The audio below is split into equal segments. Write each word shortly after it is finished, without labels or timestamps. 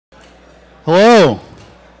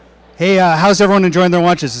Hey, how's everyone enjoying their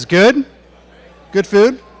lunches? Is it good? Good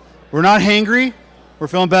food? We're not hangry? We're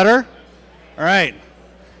feeling better? All right.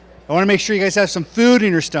 I want to make sure you guys have some food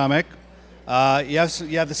in your stomach. You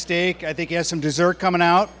have the steak. I think you have some dessert coming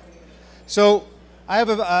out. So I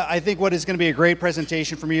have I think what is going to be a great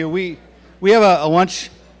presentation from you. We have a lunch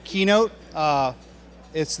keynote.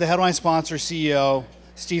 It's the headline sponsor, CEO,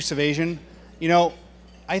 Steve Svajian. You know,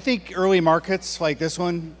 I think early markets like this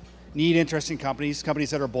one need interesting companies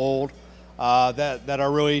that are bold, that are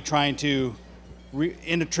really trying to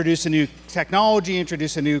introduce a new technology,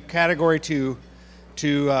 introduce a new category to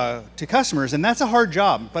customers, and that's a hard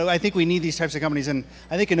job. But I think we need these types of companies, and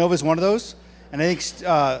I think Anova is one of those. And I think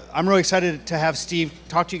I'm really excited to have Steve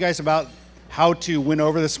talk to you guys about how to win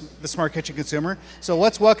over the smart kitchen consumer. So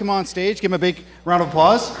let's welcome him on stage. Give him a big round of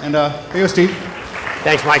applause. And here you go, Steve.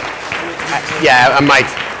 Thanks, Mike. Yeah, I'm Mike.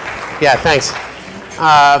 Yeah, thanks.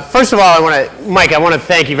 First of all, Mike, I want to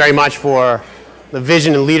thank you very much for the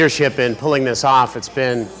vision and leadership in pulling this off. It's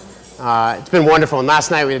been wonderful. And last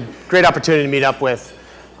night we had a great opportunity to meet up with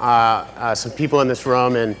some people in this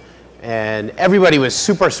room, and everybody was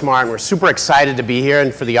super smart, and we're super excited to be here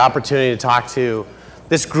and for the opportunity to talk to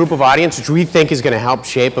this group of audience, which we think is going to help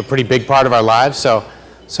shape a pretty big part of our lives. So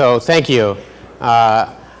thank you.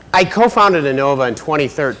 I co-founded Anova in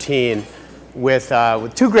 2013 with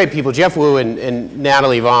two great people, Jeff Wu and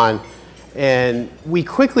Natalie Vaughn. And we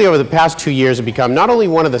quickly, over the past 2 years, have become not only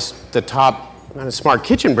one of the top smart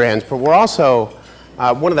kitchen brands, but we're also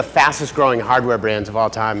one of the fastest growing hardware brands of all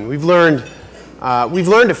time. We've learned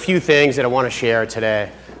a few things that I want to share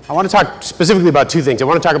today. I want to talk specifically about two things. I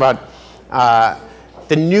want to talk about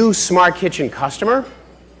the new smart kitchen customer,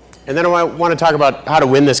 and then I want to talk about how to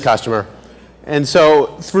win this customer. And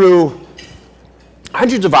so through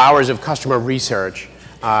hundreds of hours of customer research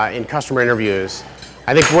in customer interviews,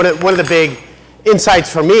 I think one of the big insights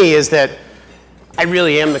for me is that I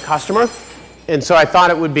really am the customer. And so I thought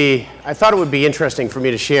it would be interesting for me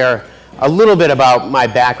to share a little bit about my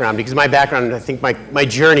background, because my background, I think my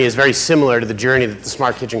journey is very similar to the journey that the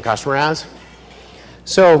smart kitchen customer has.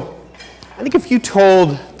 So I think if you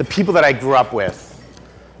told the people that I grew up with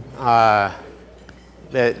that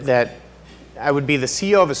I would be the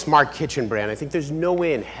CEO of a smart kitchen brand, I think there's no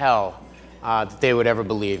way in hell that they would ever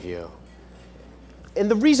believe you.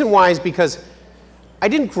 And the reason why is because I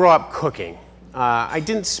didn't grow up cooking. I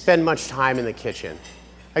didn't spend much time in the kitchen.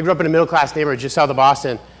 I grew up in a middle-class neighborhood just south of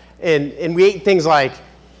Boston, and we ate things like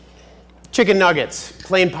chicken nuggets,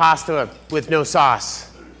 plain pasta with no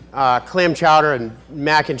sauce, clam chowder and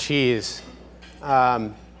mac and cheese.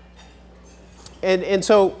 And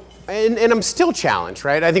I'm still challenged,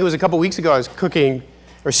 right? I think it was a couple weeks ago I was cooking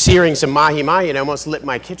or searing some mahi-mahi and I almost lit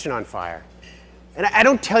my kitchen on fire. And I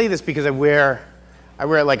don't tell you this because I wear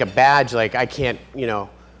it like a badge, like I can't,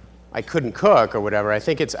 I couldn't cook or whatever. I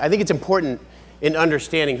think it's important in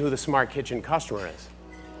understanding who the smart kitchen customer is.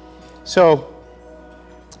 So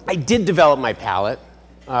I did develop my palate,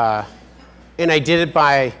 and I did it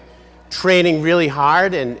by training really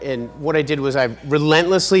hard, and what I did was I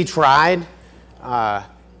relentlessly tried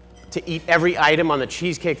to eat every item on the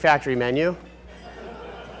Cheesecake Factory menu.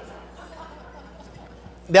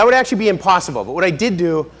 That would actually be impossible, but what I did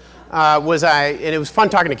do was and it was fun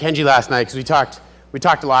talking to Kenji last night because we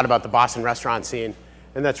talked a lot about the Boston restaurant scene,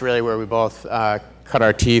 and that's really where we both cut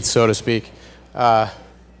our teeth, so to speak, and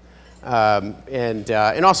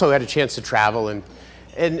also had a chance to travel and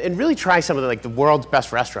really try some of the world's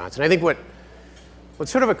best restaurants. And I think what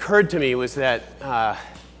sort of occurred to me was that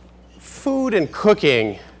food and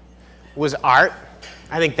cooking was art.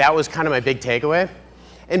 I think that was kind of my big takeaway,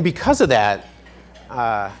 and because of that,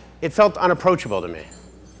 it felt unapproachable to me.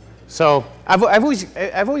 So I've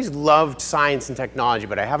always loved science and technology,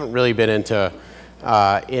 but I haven't really been into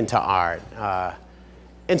art.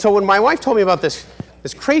 And so when my wife told me about this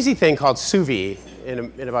crazy thing called sous vide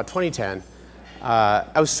in about 2010,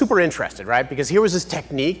 I was super interested, right? Because here was this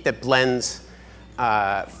technique that blends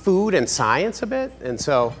food and science a bit, and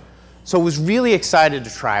so I was really excited to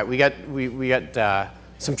try it. We got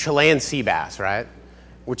some Chilean sea bass, right?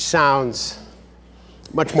 Which sounds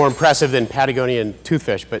much more impressive than Patagonian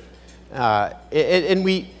toothfish, but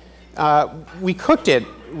we cooked it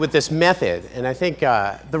with this method, and I think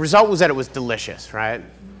the result was that it was delicious, right?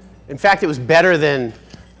 In fact, it was better than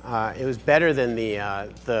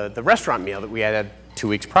the restaurant meal that we had 2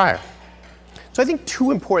 weeks prior. So I think two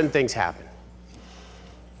important things happened.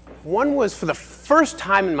 One was, for the first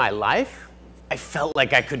time in my life, I felt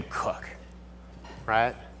like I could cook,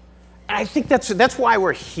 right? And I think that's why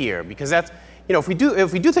we're here, because that's, if we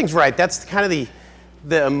do things right, that's kind of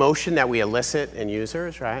the emotion that we elicit in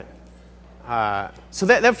users, right? So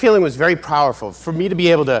that feeling was very powerful. For me to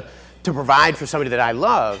be able to provide for somebody that I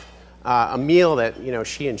love a meal that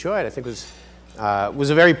she enjoyed, I think was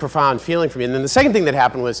a very profound feeling for me. And then the second thing that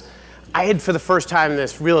happened was I had for the first time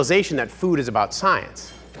this realization that food is about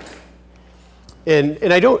science.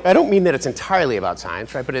 And I don't mean that it's entirely about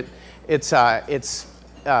science, right? But it's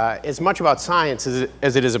as much about science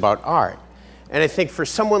as it is about art. And I think for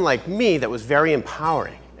someone like me, that was very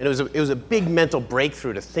empowering. And it was a big mental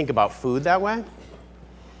breakthrough to think about food that way.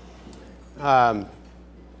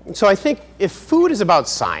 So I think if food is about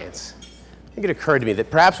science, I think it occurred to me that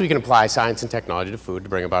perhaps we can apply science and technology to food to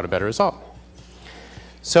bring about a better result.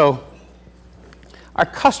 So our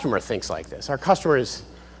customer thinks like this. Our customer is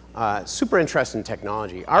super interested in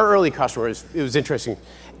technology. Our early customers, it was interesting,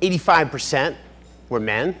 85% were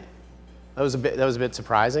men. That was a bit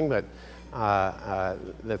surprising, but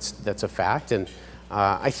that's a fact. And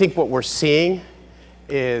I think what we're seeing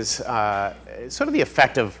is sort of the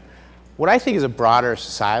effect of what I think is a broader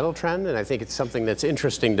societal trend, and I think it's something that's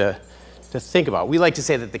interesting to think about. We like to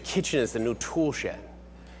say that the kitchen is the new tool shed,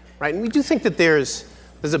 right? And we do think that there's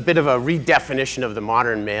a bit of a redefinition of the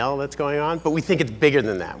modern male that's going on, but we think it's bigger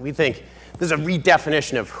than that. We think there's a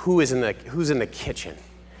redefinition of who's in the kitchen.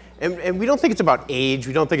 And we don't think it's about age.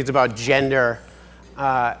 We don't think it's about gender.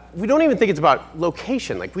 We don't even think it's about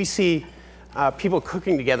location. Like we see people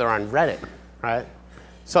cooking together on Reddit, right?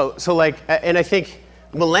 So like, and I think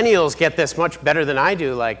millennials get this much better than I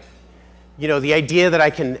do. Like, the idea that I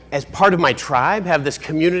can, as part of my tribe, have this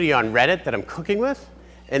community on Reddit that I'm cooking with,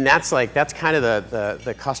 and that's kind of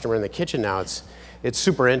the customer in the kitchen now. It's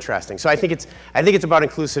super interesting. So I think it's about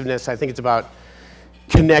inclusiveness. I think it's about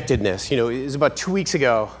connectedness. It was about 2 weeks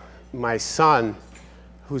ago, my son,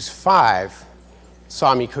 who's 5,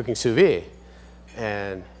 saw me cooking sous vide,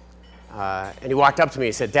 and he walked up to me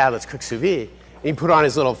and said, "Dad, let's cook sous vide." And he put on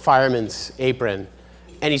his little fireman's apron,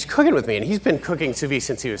 and he's cooking with me. And he's been cooking sous vide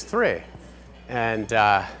since he was 3. And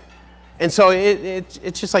so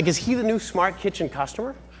it's just like, is he the new smart kitchen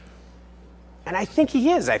customer? And I think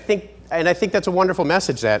he is. I think that's a wonderful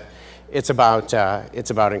message that it's about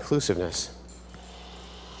inclusiveness.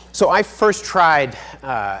 So I first tried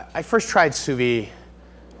sous vide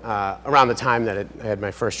around the time that I had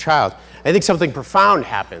my first child. I think something profound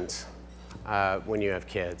happens when you have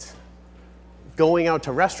kids. Going out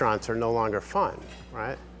to restaurants are no longer fun,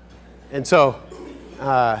 right?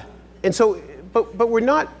 But we're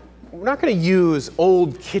not going to use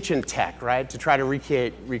old kitchen tech, right, to try to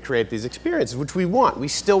recreate these experiences, which we want. We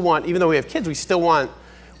still want, even though we have kids, we still want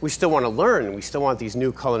to learn. We still want these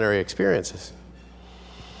new culinary experiences.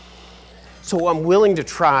 So I'm willing to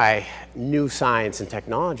try new science and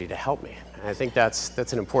technology to help me. And I think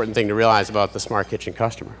that's an important thing to realize about the smart kitchen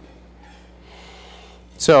customer.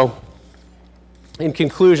 So, in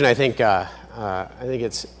conclusion, I think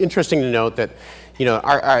it's interesting to note that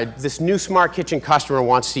this new smart kitchen customer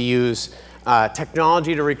wants to use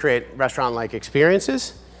technology to recreate restaurant-like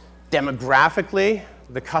experiences. Demographically,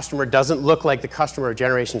 the customer doesn't look like the customer of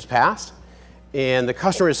generations past, and the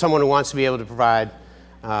customer is someone who wants to be able to provide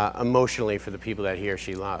emotionally for the people that he or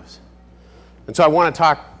she loves. And so I want to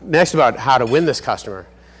talk next about how to win this customer.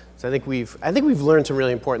 So I think we've learned some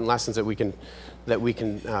really important lessons that we can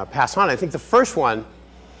pass on. I think the first one,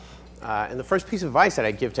 and the first piece of advice that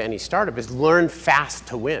I'd give to any startup is learn fast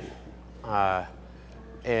to win.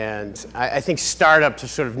 And I think startups are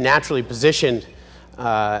sort of naturally positioned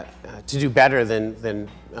to do better than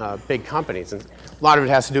big companies. And a lot of it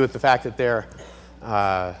has to do with the fact that they're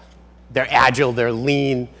agile, they're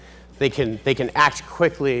lean, they can act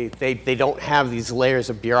quickly, they don't have these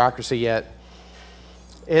layers of bureaucracy yet.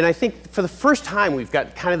 And I think for the first time we've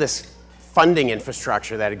got kind of this funding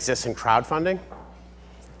infrastructure that exists in crowdfunding.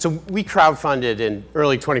 So we crowdfunded in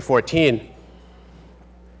early 2014,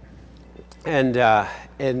 and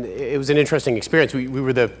it was an interesting experience. We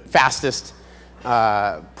were the fastest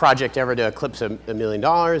project ever to eclipse $1 million,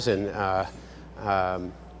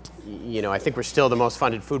 and I think we're still the most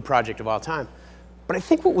funded food project of all time. But I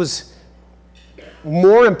think what was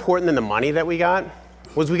more important than the money that we got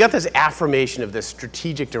was we got this affirmation of this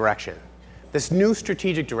strategic direction, this new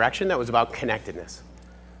strategic direction that was about connectedness,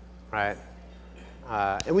 right?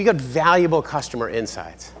 And we got valuable customer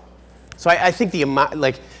insights. So I think the amount,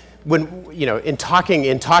 like, when in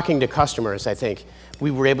talking to customers, I think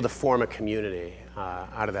we were able to form a community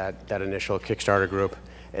out of that initial Kickstarter group,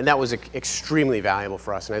 and that was extremely valuable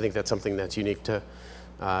for us. And I think that's something that's unique to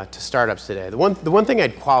startups today. The one thing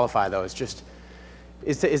I'd qualify though is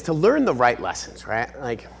to learn the right lessons, right?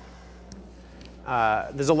 Like,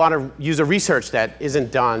 there's a lot of user research that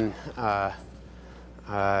isn't done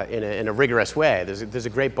in a rigorous way. There's a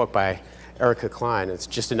great book by Erica Klein. It's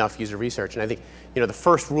Just Enough User Research. And I think the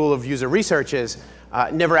first rule of user research is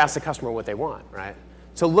never ask the customer what they want, right?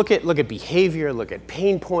 So look at behavior, look at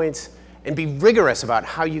pain points, and be rigorous about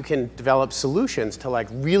how you can develop solutions to like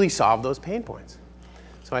really solve those pain points.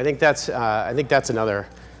 So I think that's another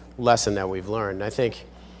lesson that we've learned. I think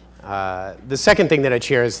the second thing that I'd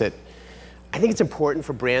share is that I think it's important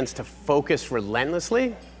for brands to focus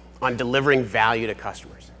relentlessly on delivering value to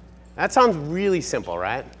customers. That sounds really simple,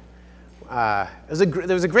 right? There was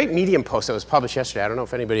a great Medium post that was published yesterday. I don't know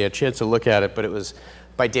if anybody had a chance to look at it, but it was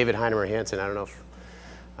by David Heinemeier Hansen. I don't know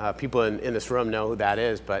if people in this room know who that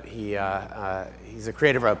is, but he's a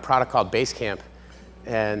creator of a product called Basecamp,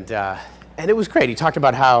 and it was great. He talked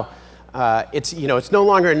about how it's no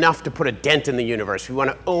longer enough to put a dent in the universe. We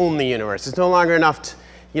want to own the universe. It's no longer enough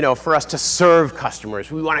for us to serve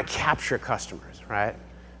customers. We want to capture customers, right?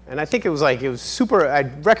 And I think it was super.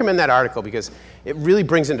 I'd recommend that article because it really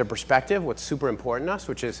brings into perspective what's super important to us,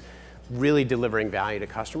 which is really delivering value to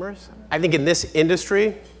customers. I think in this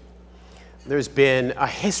industry, there's been a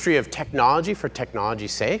history of technology for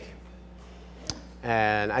technology's sake.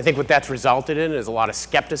 And I think what that's resulted in is a lot of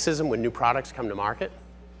skepticism when new products come to market.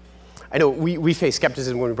 I know we faced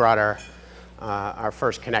skepticism when we brought our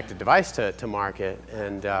first connected device to market.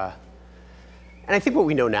 And I think what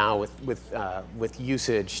we know now with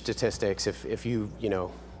usage statistics, if you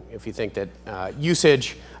think that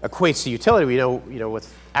usage equates to utility, we know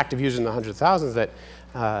with active users in the hundreds of thousands that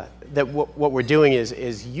what we're doing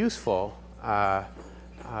is useful. And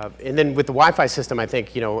then with the Wi-Fi system, I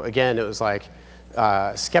think again it was like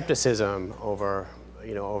skepticism over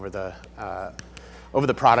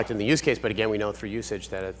the product and the use case, but again we know through usage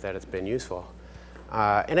that it's been useful.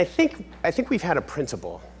 And I think we've had a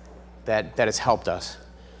principle that has helped us,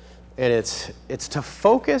 and it's to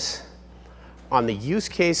focus on the use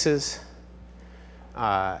cases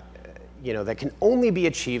that can only be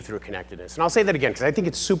achieved through connectedness. And I'll say that again because I think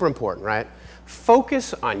it's super important, right?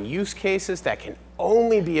 Focus on use cases that can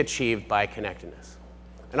only be achieved by connectedness.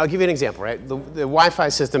 And I'll give you an example, right? The Wi-Fi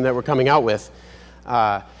system that we're coming out with,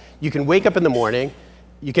 you can wake up in the morning,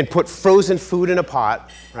 you can put frozen food in a pot,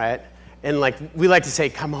 right? And like we like to say,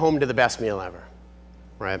 come home to the best meal ever,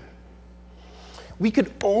 right? We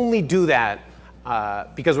could only do that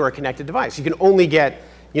because we're a connected device. You can only get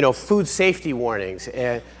food safety warnings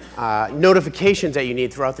and notifications that you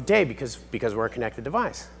need throughout the day because we're a connected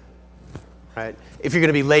device, right? If you're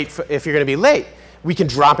going to be late, we can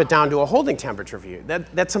drop it down to a holding temperature for you.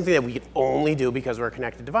 That's something that we can only do because we're a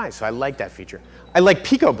connected device. So I like that feature. I like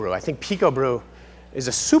Pico Brew. I think Pico Brew is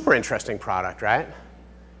a super interesting product, right?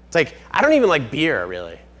 It's like I don't even like beer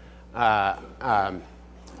really. I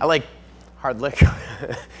like hard liquor.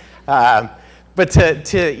 But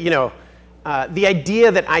the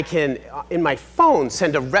idea that I can in my phone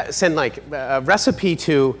send a recipe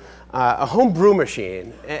to a home brew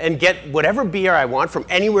machine and get whatever beer I want from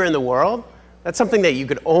anywhere in the world, that's something that you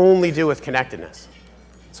could only do with connectedness.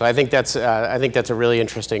 So I think that's a really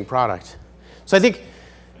interesting product. So I think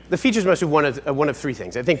the features must be one of three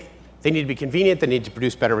things. I think they need to be convenient, they need to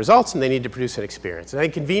produce better results, and they need to produce an experience. And I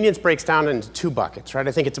think convenience breaks down into two buckets, right?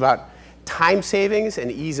 I think it's about time savings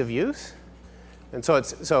and ease of use. And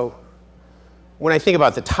so when I think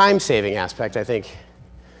about the time saving aspect, I think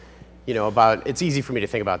it's easy for me to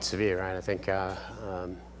think about Svajian, right? I think,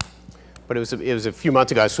 but it was a few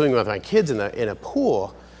months ago. I was swimming with my kids in my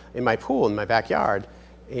pool in my backyard,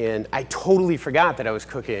 and I totally forgot that I was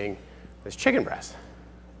cooking this chicken breast.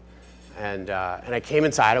 And I came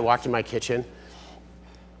inside. I walked in my kitchen,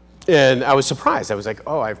 and I was surprised. I was like,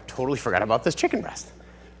 oh, I totally forgot about this chicken breast.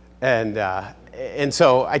 And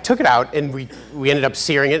so I took it out, and we ended up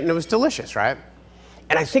searing it, and it was delicious, right?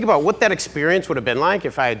 And I think about what that experience would have been like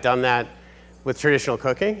if I had done that with traditional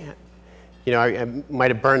cooking. I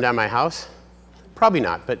might have burned down my house. Probably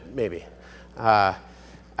not, but maybe. I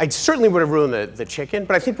certainly would have ruined the chicken,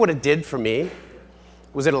 but I think what it did for me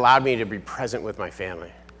was it allowed me to be present with my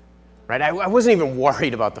family, right? I wasn't even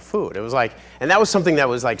worried about the food. It was like, and that was something that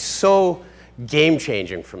was like so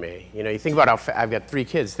game-changing for me. You think about how I've got 3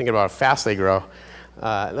 kids, thinking about how fast they grow.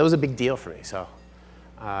 That was a big deal for me. So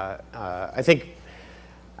I think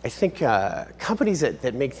companies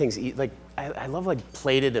that make things like I love like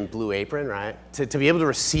Plated and Blue Apron, right? To be able to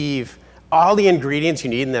receive all the ingredients you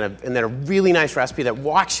need and then a really nice recipe that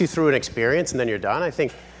walks you through an experience and then you're done. I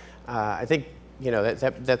think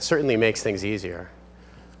that certainly makes things easier.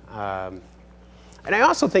 And I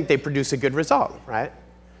also think they produce a good result, right?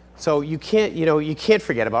 So you can't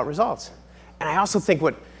forget about results. And I also think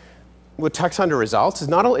what tucks under results is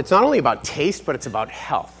it's not only about taste, but it's about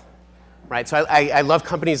health, right? So I love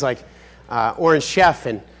companies like Orange Chef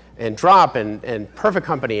and Drop and Perfect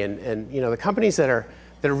Company and the companies that are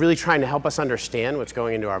really trying to help us understand what's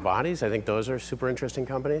going into our bodies. I think those are super interesting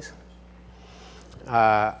companies.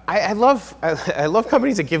 I love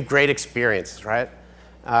companies that give great experiences, right?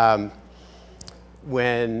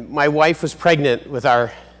 When my wife was pregnant with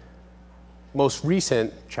our most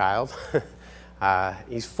recent child,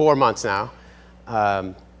 he's 4 months now,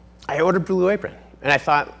 I ordered Blue Apron, and I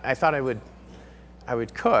thought I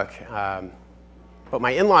would cook, but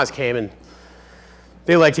my in-laws came and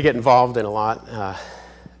they like to get involved in a lot,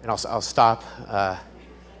 and I'll stop.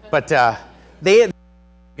 But they had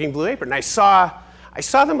cooking Blue Apron, and I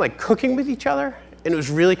saw them like cooking with each other, and it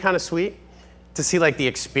was really kind of sweet to see like the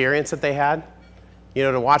experience that they had,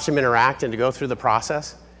 to watch them interact and to go through the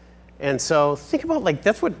process. And so think about like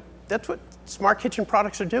that's what smart kitchen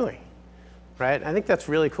products are doing, right? I think that's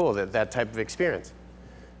really cool, that type of experience.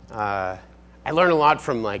 I learned a lot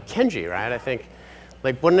from like Kenji, right? I think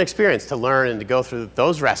like what an experience to learn and to go through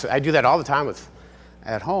those recipes. I do that all the time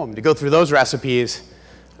at home, to go through those recipes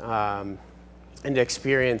and to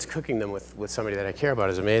experience cooking them with somebody that I care about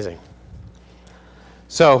is amazing.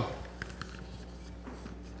 So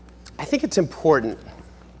I think it's important,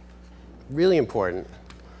 really important,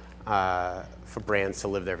 for brands to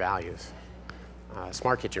live their values,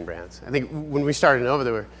 smart kitchen brands. I think when we started Anova,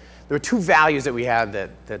 there were two values that we had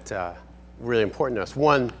that were really important to us.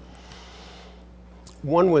 One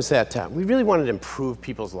was that we really wanted to improve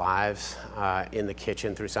people's lives in the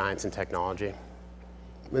kitchen through science and technology.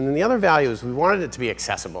 And then the other value is we wanted it to be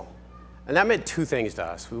accessible. And that meant two things to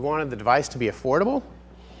us. We wanted the device to be affordable,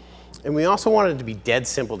 and we also wanted it to be dead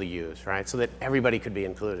simple to use, right? So that everybody could be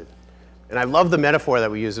included. And I love the metaphor that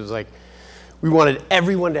we used. It was like we wanted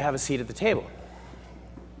everyone to have a seat at the table.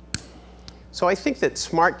 So I think that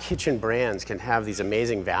smart kitchen brands can have these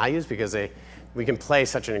amazing values because we can play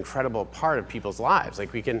such an incredible part of people's lives.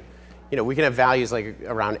 Like we can have values like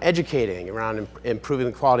around educating, around improving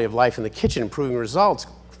the quality of life in the kitchen, improving results,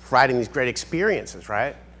 providing these great experiences,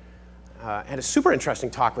 right? I had a super interesting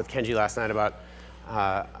talk with Kenji last night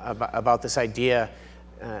about this idea.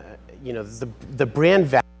 The brand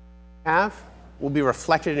value you have will be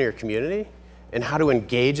reflected in your community, and how to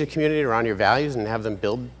engage the community around your values and have them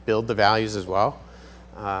build the values as well.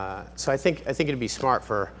 So I think it'd be smart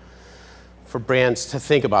for brands to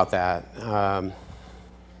think about that.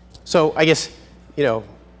 So I guess,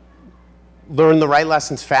 learn the right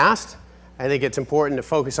lessons fast. I think it's important to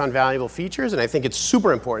focus on valuable features, and I think it's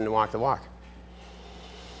super important to walk the walk.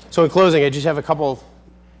 So in closing, I just have a couple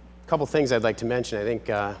things I'd like to mention. I think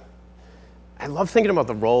I love thinking about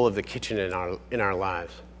the role of the kitchen in our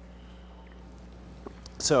lives.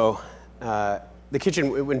 So the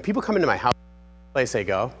kitchen, when people come into my house, the place they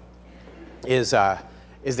go is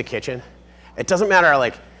the kitchen. It doesn't matter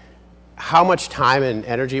like how much time and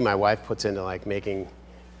energy my wife puts into like making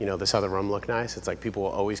this other room look nice. It's like people will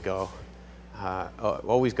always go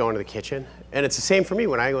into the kitchen, and it's the same for me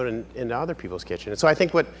when I go into other people's kitchen. And so I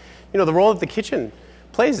think what the role of the kitchen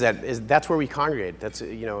plays that's where we congregate. That's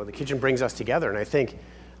the kitchen brings us together, and I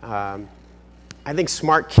think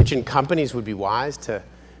smart kitchen companies would be wise to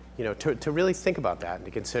really think about that and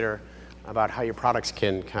to consider about how your products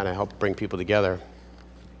can kind of help bring people together.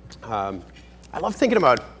 I love thinking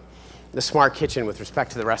about the smart kitchen with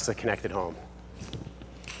respect to the rest of the connected home.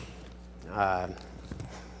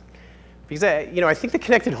 Because I think the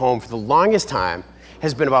connected home for the longest time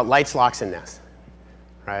has been about lights, locks, and Nest,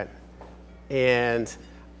 right? And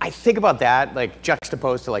I think about that like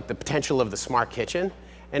juxtaposed to like the potential of the smart kitchen,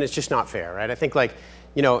 and it's just not fair, right? I think like,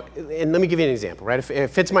 and let me give you an example, right?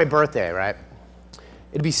 If it's my birthday, right?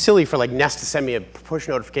 It'd be silly for like Nest to send me a push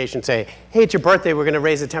notification say, hey, it's your birthday, we're gonna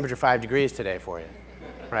raise the temperature 5 degrees today for you,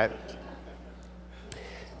 right?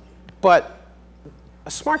 But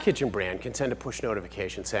a smart kitchen brand can send a push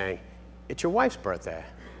notification saying, it's your wife's birthday,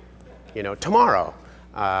 tomorrow.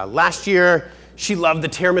 Last year, she loved the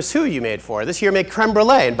tiramisu you made for her. This year, make creme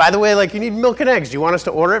brulee. And by the way, like you need milk and eggs. Do you want us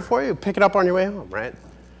to order it for you? Pick it up on your way home, right?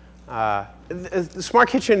 The smart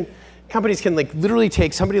kitchen companies can like literally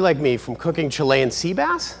take somebody like me from cooking Chilean sea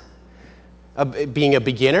bass, being a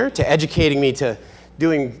beginner, to educating me to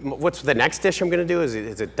doing what's the next dish I'm going to do. Is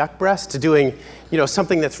it duck breast? To doing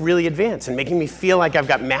something that's really advanced and making me feel like I've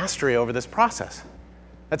got mastery over this process.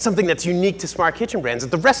 That's something that's unique to smart kitchen brands that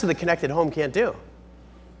the rest of the connected home can't do.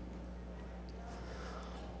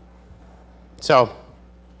 So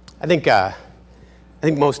I think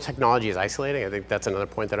most technology is isolating. I think that's another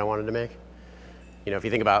point that I wanted to make. If you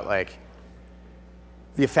think about like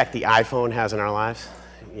the effect the iPhone has in our lives,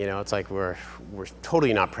 You know, it's like we're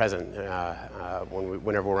totally not present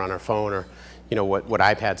whenever we're on our phone or, you know, what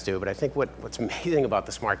iPads do. But I think what's amazing about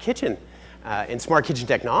the smart kitchen and smart kitchen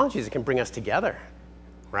technologies, it can bring us together,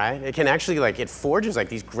 right? It can actually, like, it forges like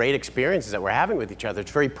these great experiences that we're having with each other.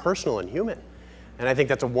 It's very personal and human. And I think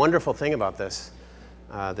that's a wonderful thing about this,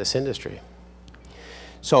 this industry.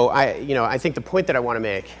 So I think the point that I want to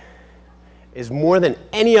make is more than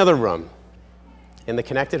any other room in the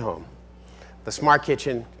connected home, the smart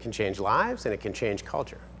kitchen can change lives and it can change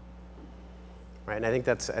culture, right? And I think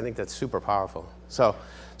that's super powerful. So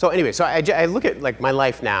anyway, so I look at like my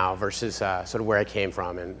life now versus sort of where I came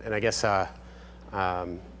from, and I guess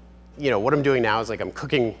you know, what I'm doing now is like I'm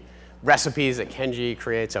cooking recipes that Kenji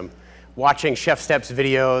creates. I'm watching Chef Steps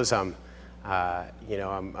videos. You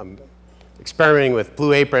know, I'm experimenting with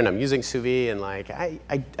Blue Apron. I'm using sous vide, and like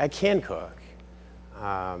I can cook.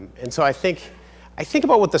 And so I think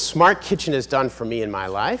about what the smart kitchen has done for me in my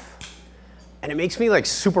life, and it makes me like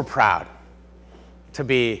super proud to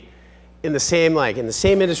be in the same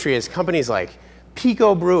industry as companies like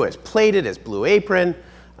Pico Brew, as Plated, as Blue Apron,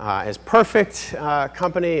 as Perfect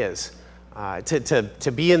company, as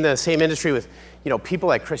to be in the same industry with, you know, people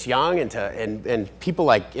like Chris Young, and people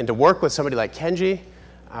like, and to work with somebody like Kenji.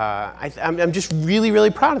 I'm just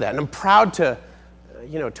really proud of that, and I'm proud to,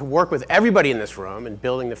 you know, to work with everybody in this room in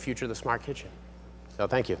building the future of the smart kitchen. So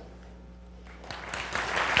thank you.